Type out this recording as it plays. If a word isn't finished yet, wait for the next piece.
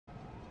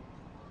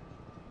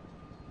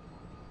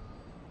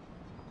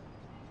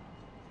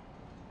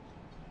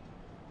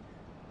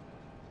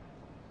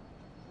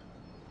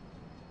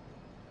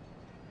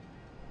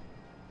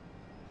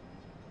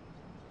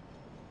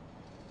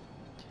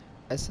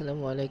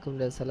Assalamualaikum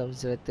dan salam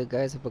sejahtera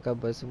guys. Apa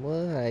khabar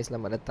semua? Hai,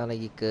 selamat datang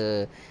lagi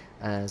ke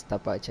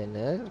StarParkZ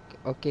channel.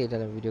 Okey,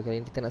 dalam video kali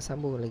ini kita nak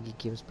sambung lagi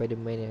game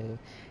Spiderman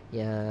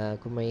yang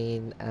aku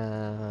main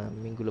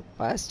minggu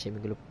lepas,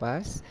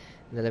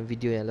 dalam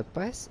video yang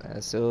lepas.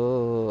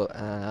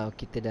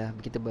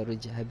 Kita baru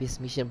je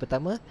habis mission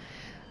pertama.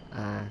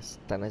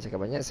 Tak nak cakap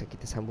banyak, so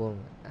kita sambung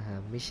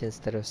mission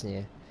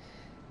seterusnya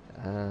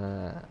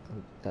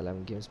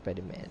dalam game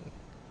Spiderman.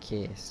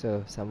 Okay,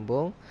 so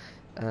sambung.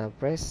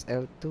 Press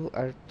L2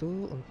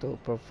 R2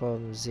 untuk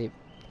perform zip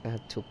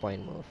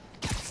 2-point move.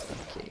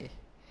 Okay.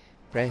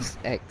 Press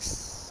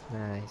X.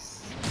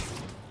 Nice.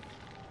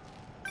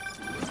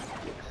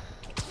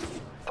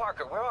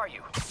 Parker, where are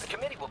you? The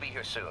committee will be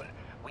here soon.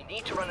 We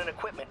need to run an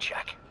equipment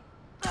check.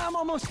 I'm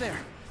almost there.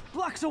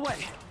 Blocks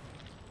away.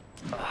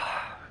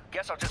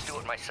 Guess I'll just do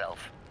it myself.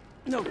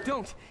 No,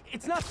 don't.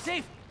 It's not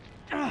safe.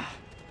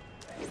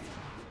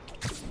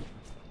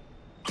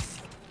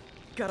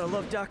 Gotta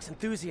love Doc's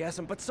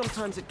enthusiasm, but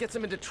sometimes it gets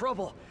him into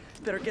trouble.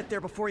 Better get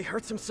there before he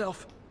hurts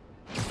himself.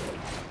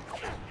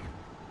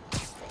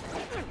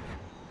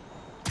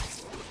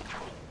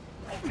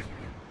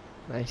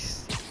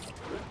 Nice.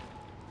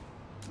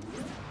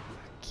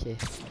 Okay.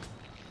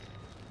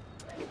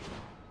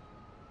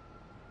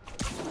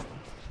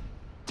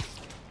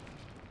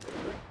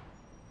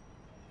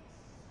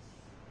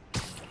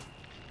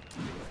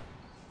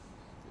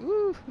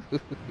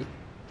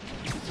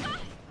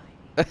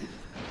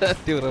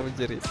 Dia orang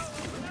menjerit.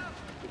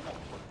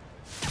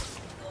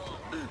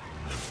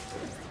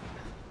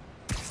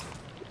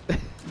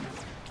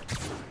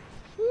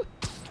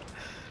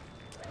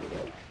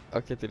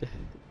 Okey tu dia.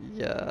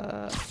 Ya.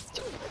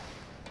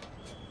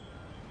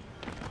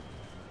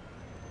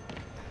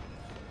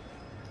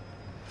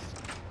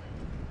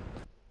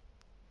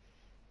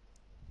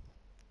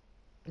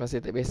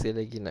 Masih tak biasa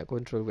lagi nak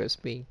control web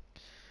spring.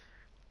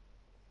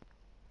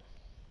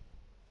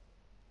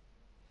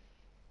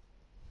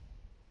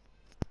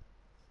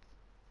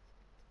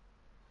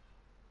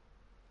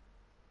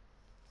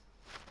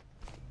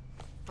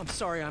 I'm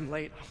sorry I'm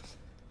late.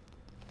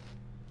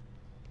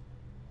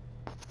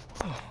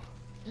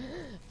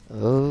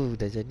 Oh,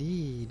 dah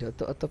jadi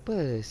Dr.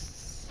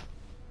 Octopus.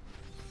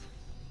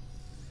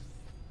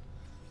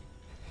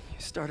 You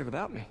started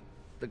without me.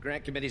 The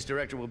grant committee's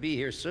director will be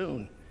here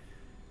soon.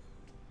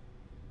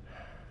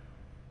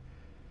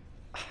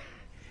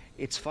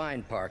 It's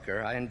fine,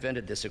 Parker. I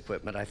invented this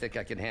equipment. I think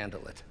I can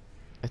handle it.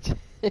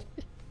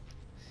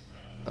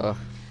 Oh.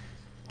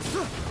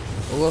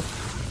 Oh.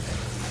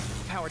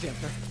 Power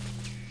damper.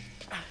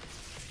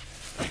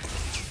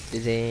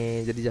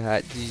 Jadi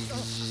jahat.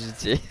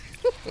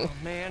 Oh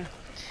man.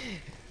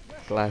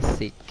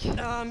 Klasik.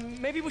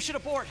 Maybe we should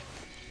abort.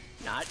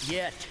 Not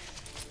yet.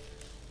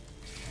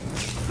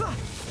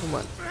 Come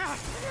on.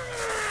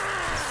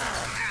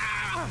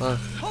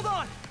 Hold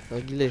on.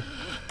 Oh gila.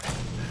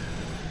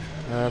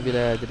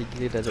 Bila jadi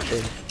gila dah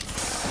datang.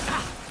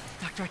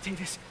 Dr.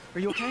 Octavius,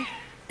 are you okay?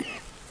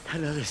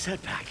 Another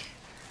setback.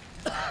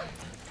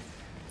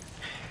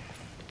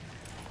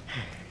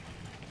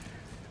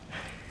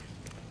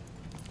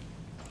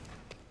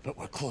 But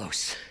we're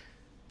close.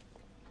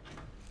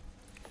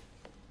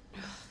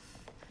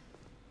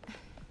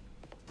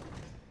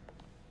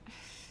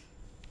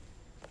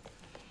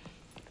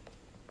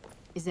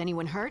 Is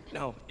anyone hurt?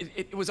 No,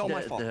 it was all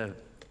my fault. The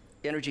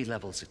energy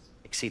levels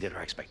exceeded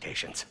our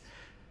expectations.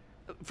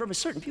 From a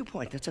certain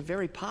viewpoint, that's a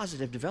very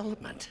positive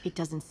development. It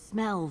doesn't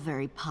smell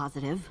very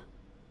positive.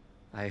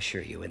 I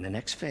assure you, in the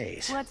next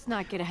phase... Let's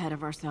not get ahead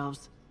of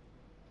ourselves.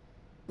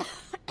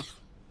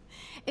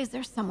 Is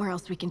there somewhere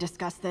else we can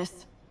discuss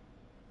this?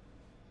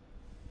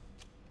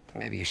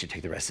 Maybe you should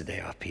take the rest of the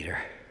day off,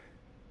 Peter.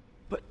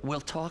 But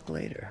we'll talk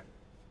later.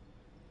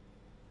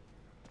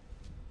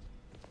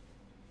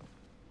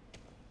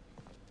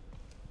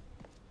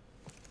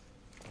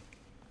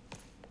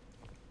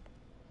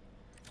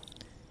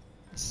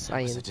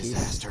 That was a Scientist.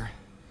 disaster.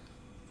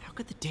 How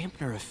could the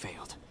dampener have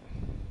failed?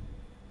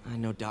 I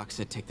know Doc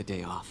said take the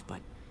day off,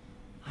 but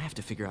I have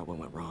to figure out what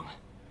went wrong.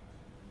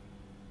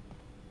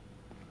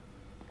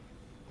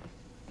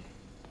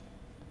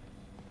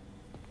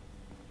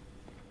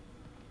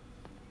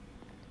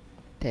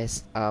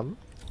 Test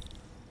arm.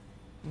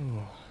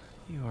 Ooh,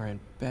 you are in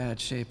bad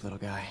shape, little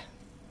guy.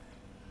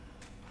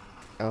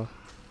 Oh.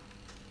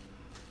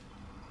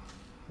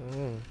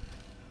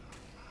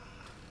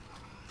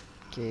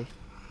 Okay.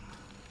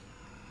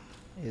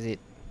 Is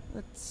it?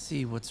 Let's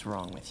see what's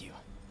wrong with you.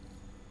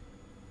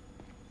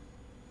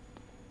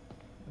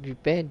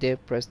 Repair the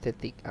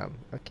prosthetic arm.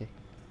 Okay.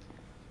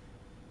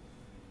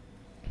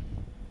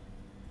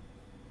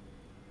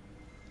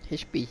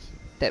 HP.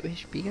 Tap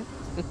HP kan?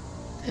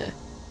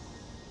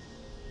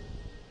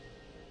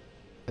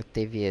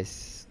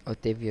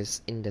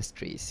 Octavius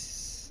Industries.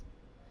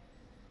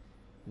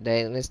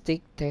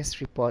 Diagnostic test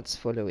reports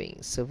following.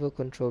 Servo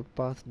control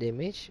path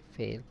damage,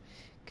 fail.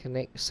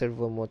 Connect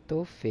servo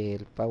motor,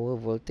 fail. Power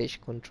voltage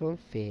control,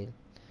 fail.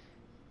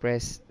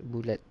 Press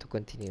bullet to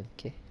continue.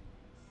 Okay.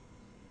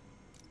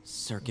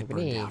 Circuit Apa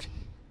burned ni? out.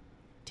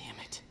 Damn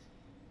it.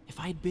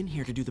 I had been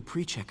here to do the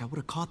pre-check, I would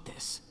have caught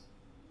this.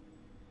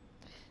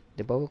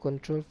 The power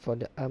control for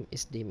the arm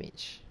is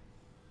damaged.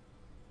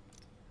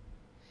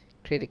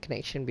 Create a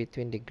connection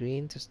between the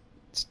green to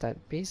start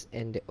piece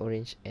and the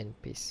orange end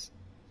piece.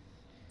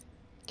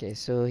 Okay,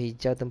 so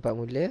hijau tempat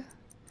mula,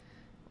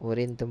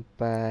 orange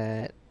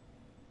tempat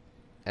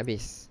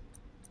habis.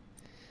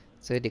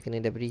 So dia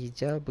kena daripada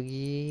hijau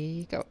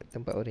pergi kat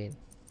tempat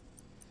orange.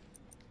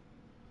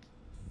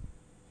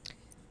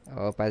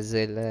 Oh,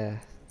 puzzle lah.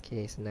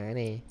 Okay, senang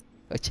ni.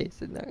 Okay,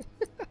 senang.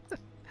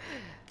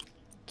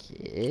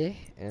 Okay,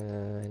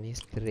 ni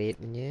straight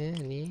punya,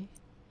 ni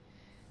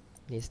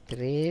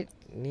straight,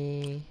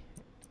 ni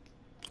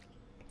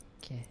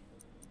okay,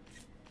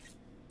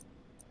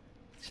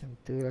 macam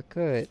tu lah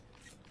kot.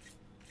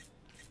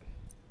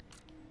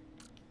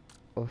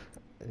 Oh,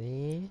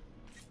 ni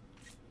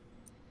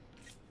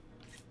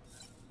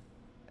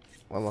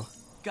one more.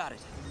 Got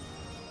it.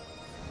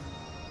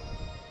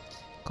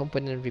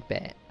 Component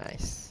repair.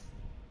 Nice.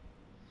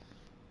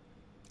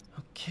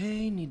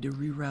 Okay, need to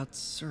reroute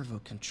servo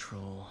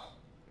control.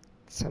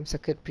 Some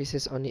circuit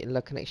pieces only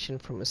allow connection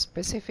from a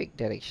specific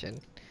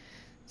direction.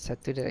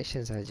 Satu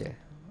direction saja,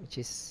 which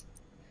is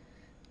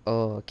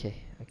oh,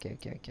 okay.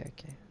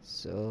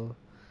 So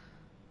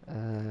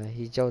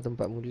hijau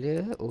tempat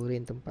mula,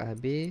 orange tempat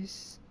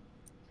habis.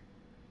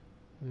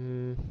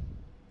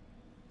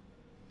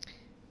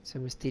 So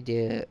mesti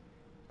dia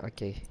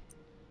okay.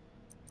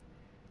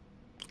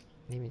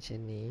 Ni macam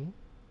ni.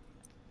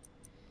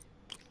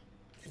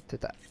 Itu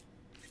tak.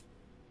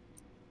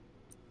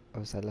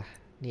 Oh, salah.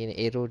 Ni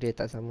arrow dia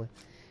tak sama.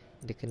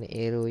 Dia kena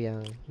arrow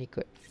yang ni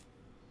kot.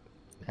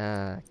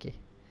 Okay.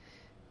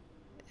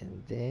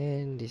 And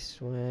then this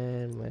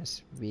one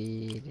must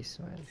be this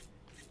one.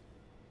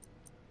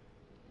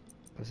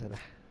 Oh,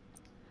 salah.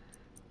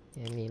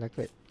 Yang ni lah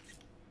kot.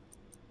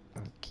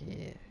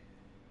 Okay.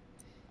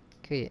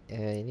 Okay,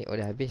 ini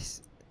dah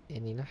habis.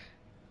 Yang ni lah.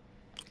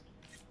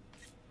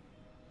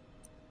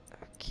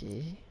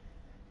 Okay.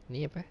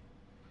 Ni apa?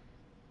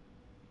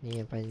 Ni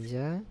yang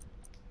panjang.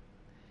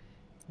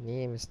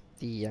 Ni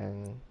mesti yang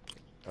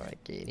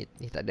okay,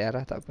 ni tak ada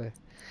arah, tak apa.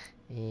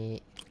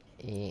 Ni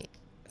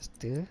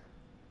Master.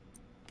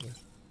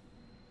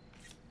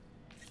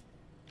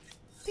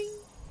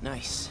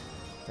 Nice.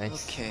 Nice.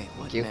 Okay,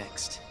 what Thank you.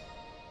 next?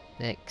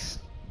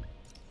 Next.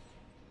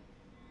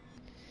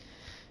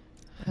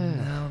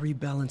 Now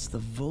rebalance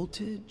the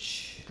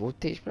voltage.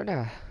 Voltage pula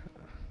dah.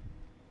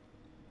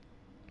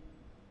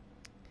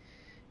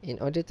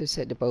 In order to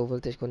set the power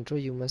voltage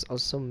control, you must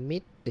also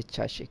meet the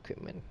charge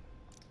equipment.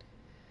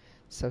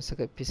 Some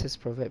circuit pieces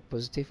provide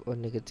positive or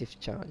negative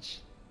charge.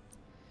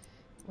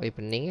 Oh,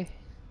 pening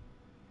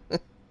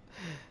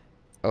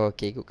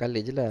Okay, ikut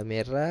colour je lah.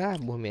 Merah,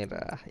 buah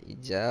merah.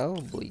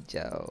 Hijau, buah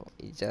hijau.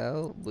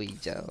 Hijau, buah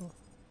hijau.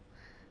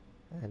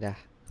 Dah.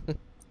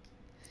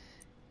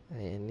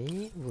 Yang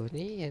ni, buah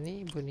ni. Yang ni,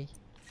 buah ni.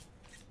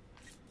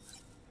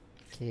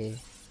 Okay.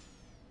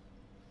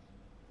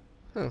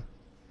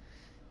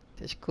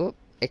 Tak cukup.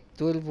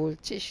 Actual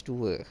voltage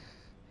 2.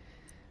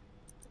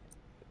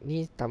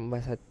 Ni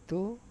tambah 1.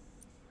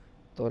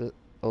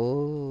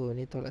 Oh,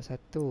 ni tolak 1.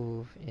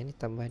 Yang ni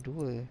tambah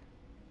 2.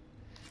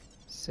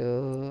 So,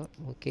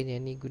 mungkin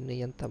yang ni guna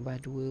yang tambah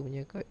 2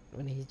 punya kot.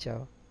 Warna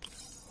hijau.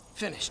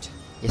 Finished.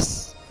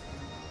 Yes.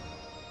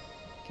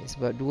 Okay,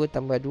 sebab 2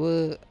 tambah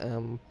 2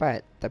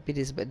 4. Tapi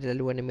dia sebab dia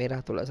lalu warna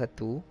merah tolak 1.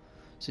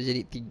 So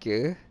jadi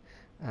 3.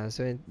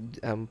 So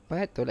 4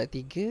 tolak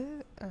 3,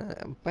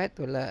 4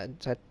 tolak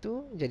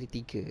 1 jadi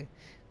 3.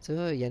 So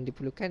yang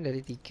diperlukan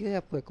dari 3,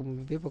 apa aku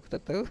mimpi apa aku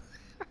tak tahu.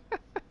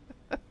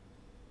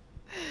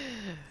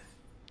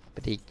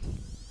 Pedik.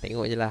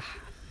 Tengok je lah.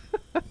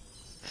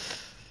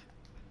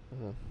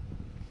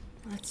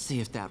 Let's see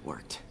if that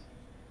worked.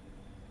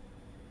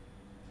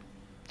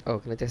 Oh,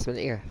 kena test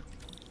balik ke?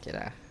 Okay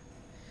lah.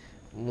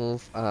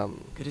 Move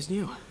arm. Good as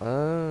new.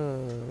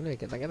 Boleh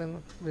angkat tangan.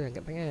 Boleh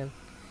angkat tangan.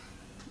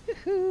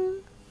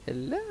 Yuhu.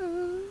 Hello.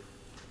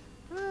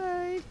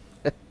 Hi.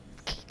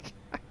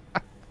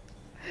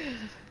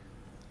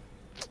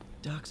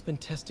 Doc's been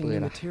testing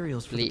new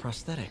materials for the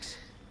prosthetics.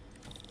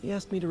 He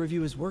asked me to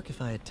review his work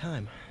if I had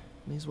time.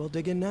 May as well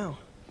dig in now.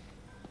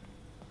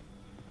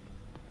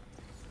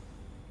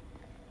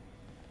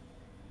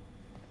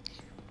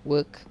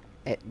 Work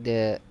at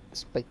the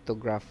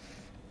spectrograph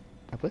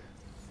apa?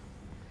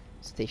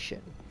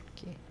 Station.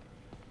 Okay.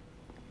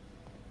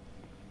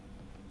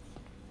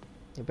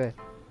 Apa?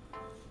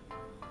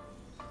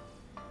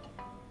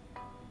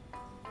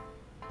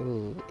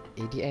 Oh,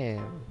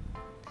 ADM.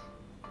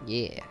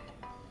 Yeah.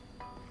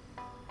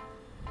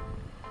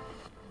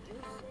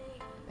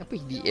 Apa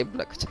ADM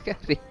pula kau cakap?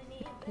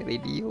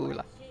 Radio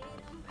lah.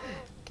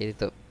 Okay,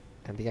 tutup.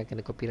 Nanti kan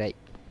kena copyright.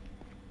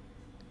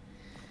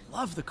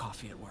 Love the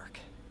coffee at work.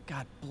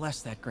 God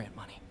bless that grant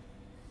money.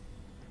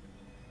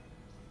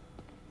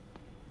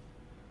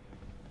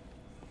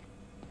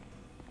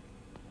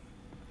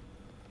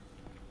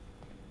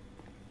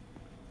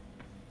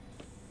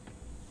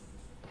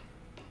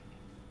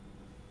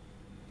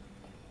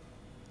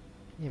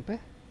 Ni apa?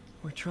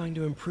 We're trying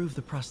to improve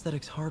the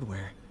prosthetics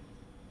hardware.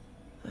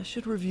 I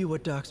should review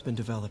what Doc's been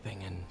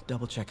developing and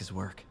double-check his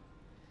work.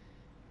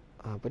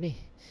 Apa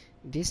ni?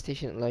 This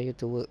station allow you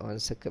to work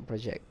on circuit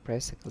project.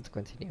 Press circle to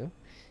continue.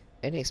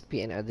 Earn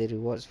XP and other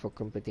rewards for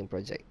completing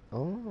project.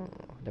 Oh,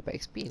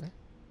 dapat XP lah.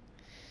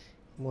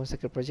 More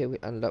circuit project will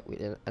unlock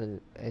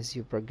as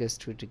you progress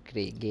through the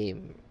great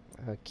game.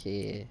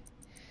 Okay.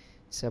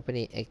 So apa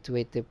ni?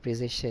 Actuator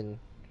precision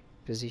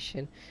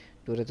 200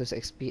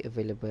 XP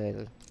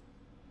available.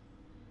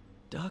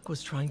 Doc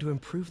was trying to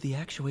improve the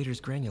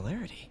actuator's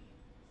granularity.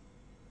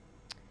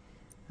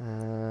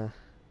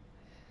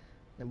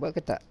 Nak buat ke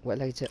tak? Buat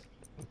lah kejap.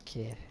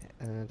 Okay.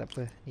 Tak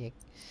apa.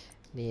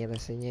 Ni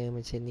rasanya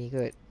macam ni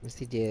kot.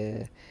 Mesti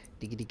dia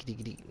dig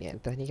ni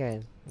atas ni kan.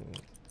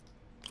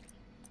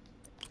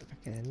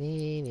 Pakai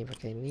ni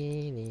pakai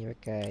ni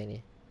pakai ni.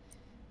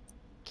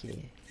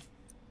 Okay.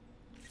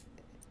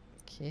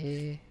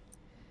 Okay.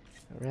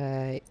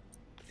 Alright.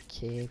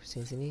 Okay,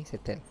 pusing sini,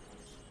 settle.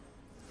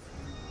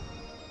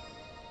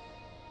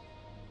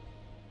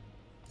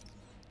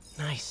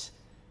 Nice.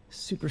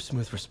 Super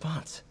smooth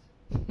response.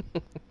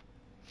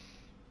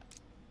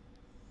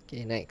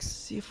 Okay,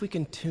 next. See if we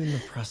can tune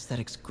the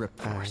prosthetics grip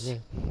force. Ni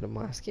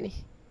lemah sikit ni.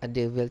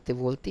 Ada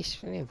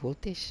voltage ni,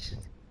 voltage.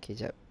 Okay,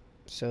 jap.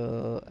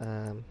 So,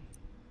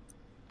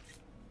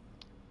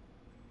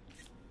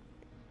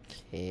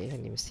 okay,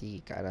 ni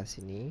mesti ke arah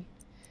sini.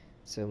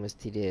 So,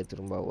 mesti dia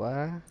turun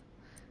bawah.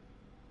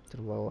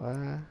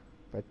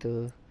 Lepas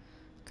tu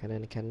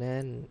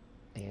kanan,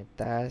 naik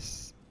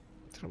atas,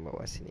 turun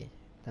bawah sini.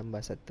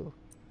 Tambah satu.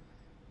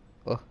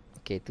 Oh,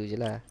 okay, tu je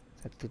lah.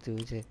 Satu tu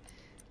je.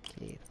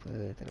 Okay, tak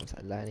apa, tak ada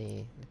masalah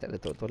ni. Dia tak ada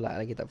tolak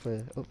lagi, tak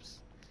apa. Oops.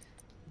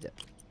 Sekejap.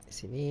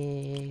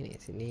 Sini,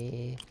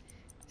 sini.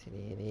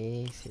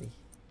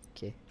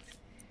 Okay.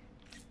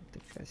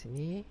 Tekat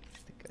sini.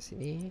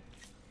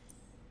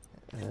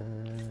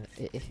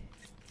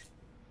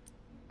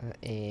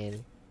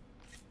 And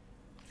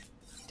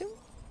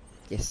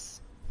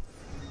yes.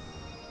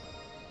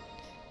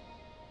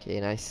 Okay,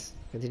 nice.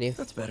 Continue.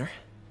 That's better.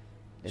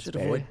 That's Should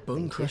better. avoid Thank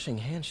you. bone-crushing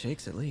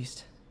handshakes at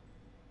least.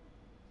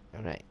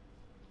 Alright.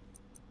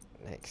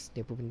 Next.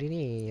 Dia apa benda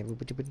ni?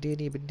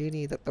 Benda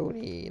ni tak tahu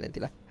ni.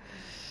 Nantilah.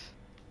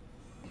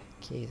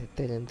 Okay,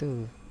 settle dalam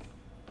tu.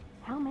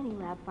 How many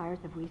lab fires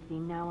have we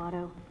seen now,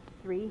 Otto?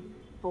 3,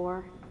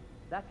 4?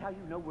 That's how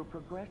you know we're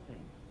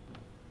progressing.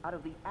 Out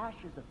of the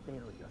ashes of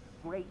failure,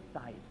 great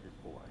science is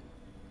born.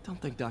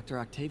 Don't think Dr.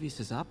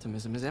 Octavius's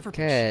optimism has ever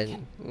been Kan.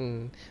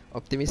 shaken.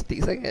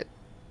 Optimistik sangat.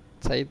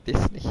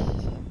 Scientist ni.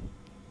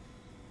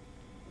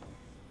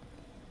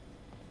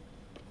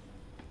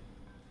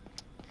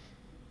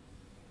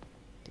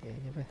 Okay,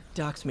 ni apa?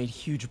 Doc's made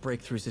huge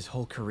breakthroughs his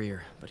whole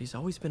career, but he's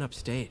always been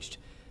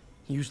upstaged,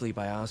 usually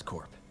by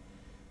Oscorp.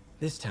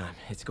 This time,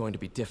 it's going to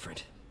be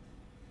different.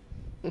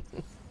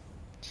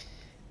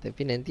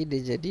 Tapi nanti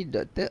dia jadi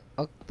Dr.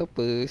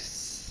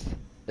 Octopus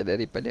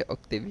daripada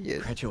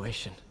Octavius.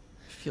 Graduation.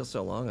 Feels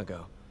so long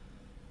ago.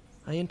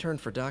 I interned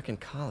for Doc in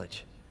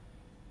college.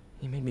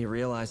 He made me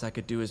realize I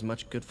could do as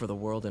much good for the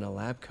world in a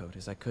lab coat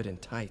as I could in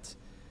tights.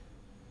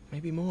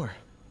 Maybe more.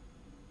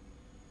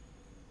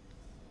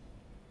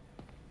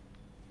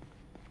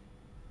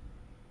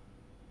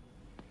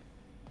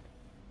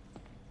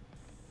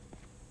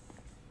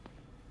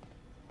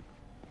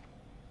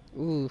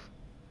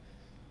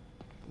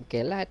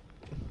 Kelat.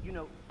 You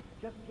know,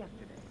 just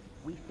yesterday,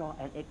 we saw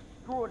an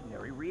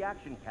extraordinary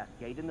reaction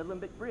cascade in the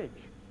limbic bridge.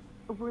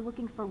 We're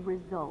looking for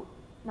results,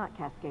 not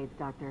cascades,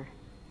 Doctor.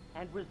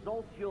 And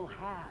results you'll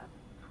have.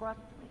 Trust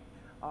me,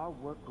 our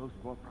work grows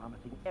more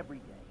promising every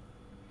day.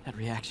 That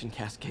reaction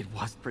cascade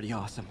was pretty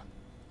awesome.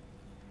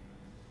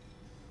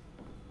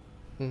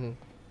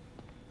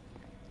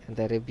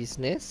 Antara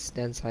business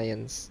dan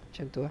science.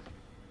 Macam tu lah.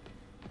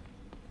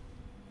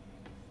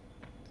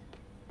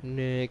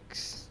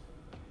 Next.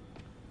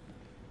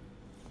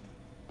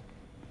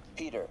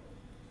 Peter,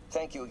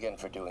 thank you again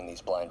for doing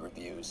these blind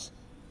reviews.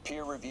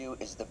 Peer review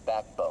is the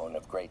backbone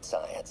of great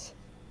science.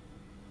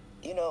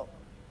 You know,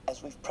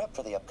 as we've prepped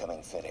for the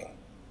upcoming fitting,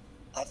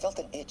 I felt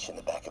an itch in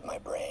the back of my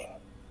brain.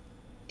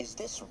 Is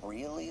this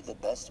really the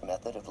best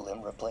method of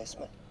limb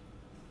replacement?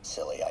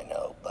 Silly, I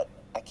know, but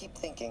I keep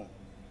thinking,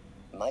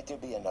 might there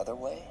be another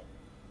way?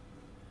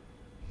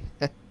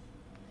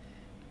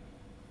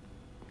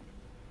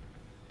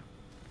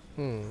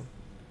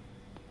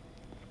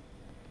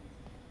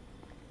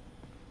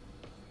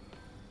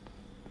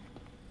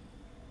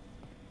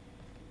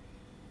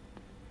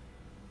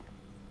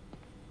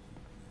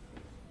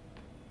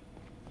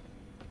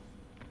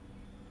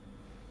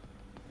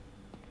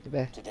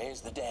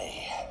 Today's the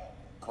day.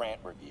 Grant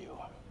review.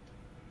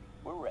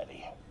 We're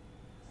ready.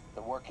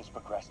 The work has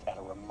progressed at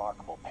a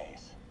remarkable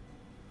pace.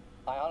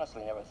 I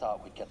honestly never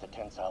thought we'd get the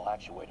tensile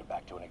actuator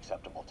back to an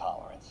acceptable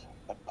tolerance.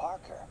 But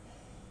Parker,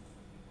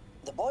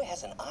 the boy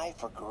has an eye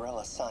for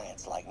guerrilla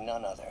science like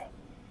none other.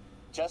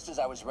 Just as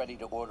I was ready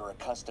to order a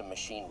custom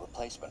machine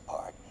replacement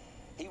part,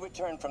 he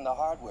returned from the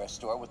hardware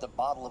store with a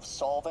bottle of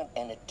solvent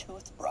and a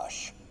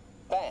toothbrush.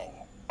 Bang!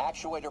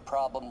 Actuator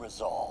problem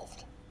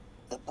resolved.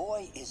 The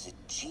boy is a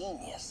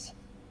genius.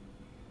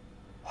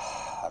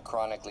 A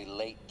chronically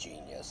late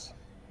genius.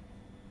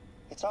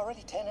 It's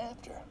already 10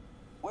 after.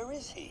 Where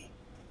is he?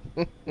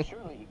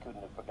 Surely he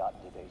couldn't have forgotten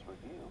today's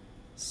review.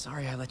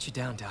 Sorry I let you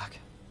down, Doc.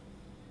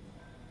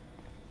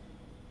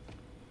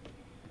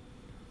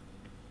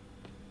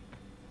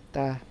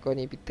 Tah, kau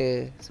ni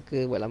Peter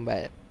suka buat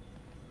lambat.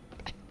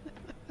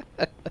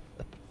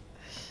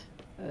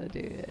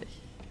 Aduh.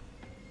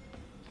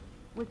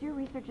 Was your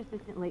research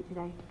assistant late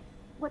today?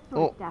 What sort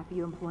Oh. of staff are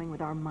you employing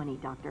with our money,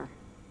 Doctor?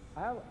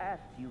 I'll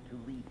ask you to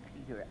leave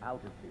Peter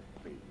out of this,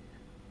 please.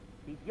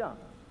 He's young,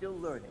 still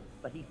learning,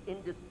 but he's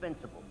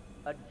indispensable.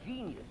 A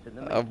genius in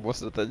the making.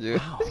 Bos dah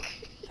tanya. Wow.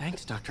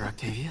 Thanks, Dr.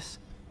 Octavius.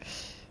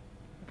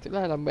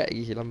 Itulah lambat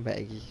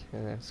lagi.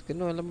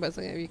 Sekenal lambat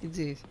sangat pergi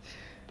kerja.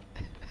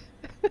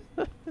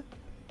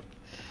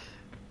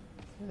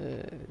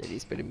 Jadi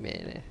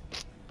spiderman lah.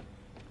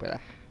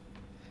 Apalah.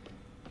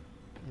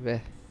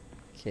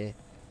 Okay.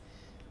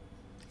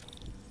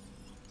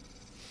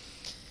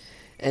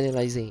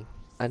 Analyzing.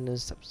 Unknown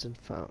substance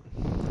found.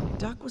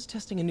 Doc was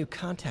testing a new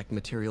contact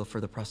material for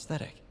the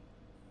prosthetic.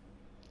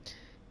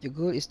 Your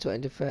goal is to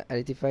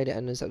identify the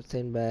unknown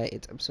substance by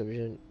its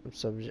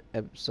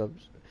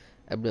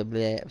blah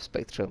blah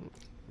spectrum.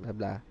 Blah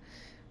blah.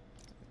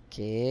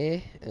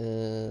 Okay.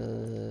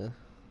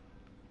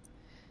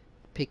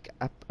 Pick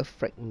up a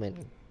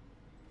fragment.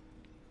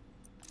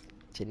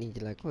 Macam ni je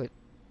lah kot.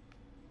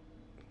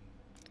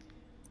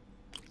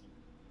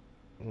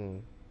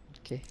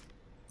 Okay.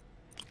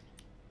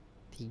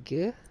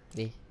 3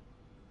 ni.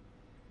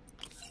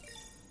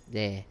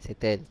 There,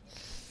 settle.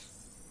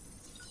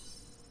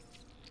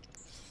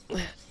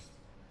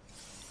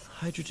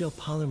 Hydrogel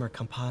polymer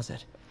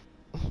composite.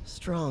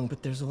 Strong,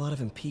 but there's a lot of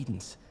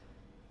impedance.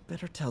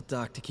 Better tell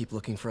Doc to keep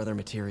looking for other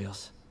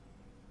materials.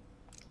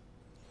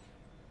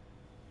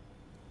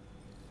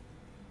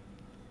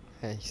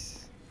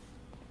 Nice.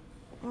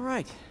 All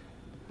right.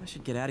 I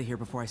should get out of here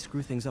before I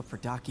screw things up for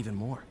Doc even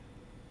more.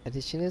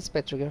 Additional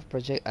spectrograph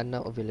project are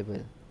now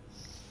available.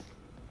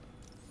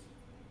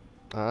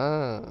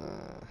 Earn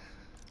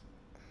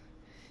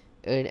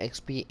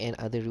XP and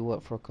other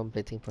reward for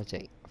completing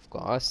project. Of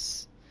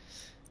course.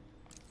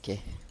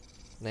 Okay.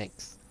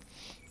 Next.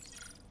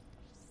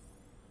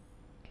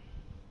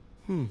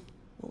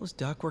 What was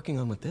Doc working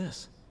on with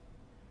this?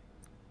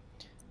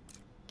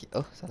 Okay.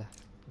 Oh, salah.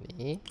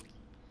 Ni.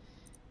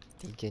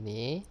 3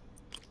 ni.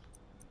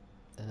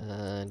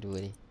 2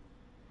 ni.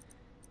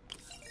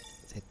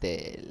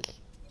 Settle.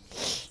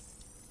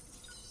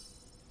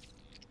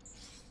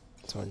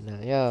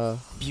 Senang ya.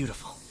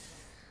 Beautiful.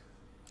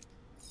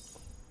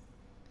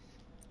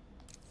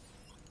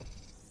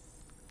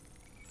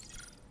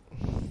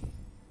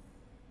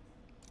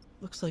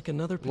 Looks like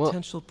another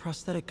potential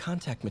prosthetic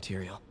contact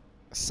material.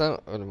 Some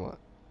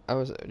I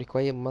was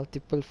require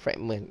multiple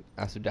fragment.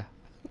 Sudah.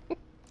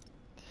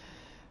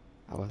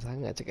 Awal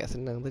sangat cakap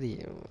senang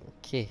tadi.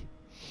 Okay.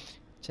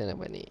 Macam nak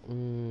buat ni?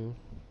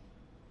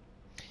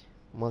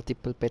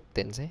 Multiple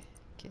patterns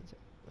Okay, sekejap.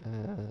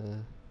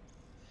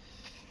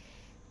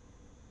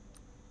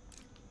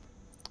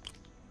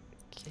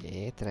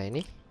 Okay, try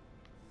ni.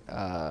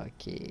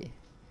 Okay.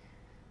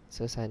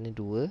 So sana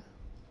 2.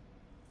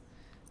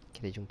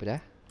 Kita jumpa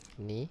dah.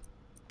 Ni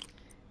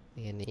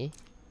dengan ni.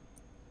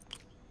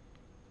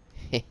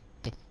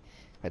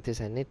 Lepas tu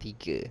sana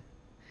 3.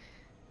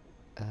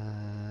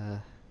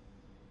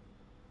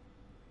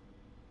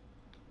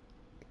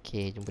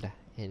 Okay, jumpa dah.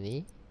 Yang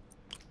ni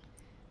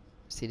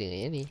mesti dengan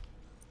yang ni.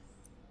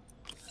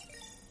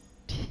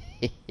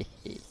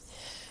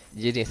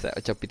 Jadi tak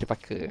macam Peter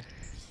Parker.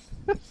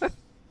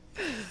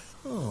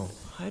 Oh,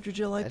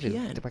 hydrogel Ada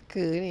IPN. Peter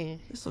Parker ni.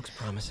 This looks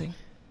promising.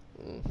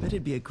 Bet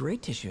it'd be a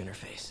great tissue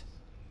interface.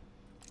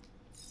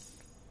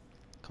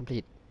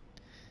 Complete.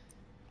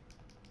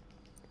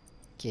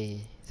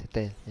 Okay,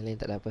 settle. Yang lain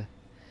tak ada apa.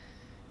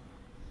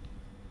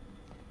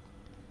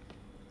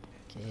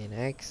 Okay,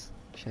 next.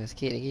 Share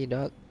sikit lagi,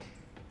 dog.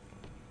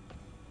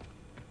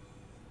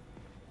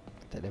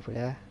 Tak ada apa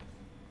dah.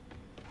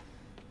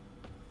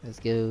 Let's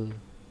go.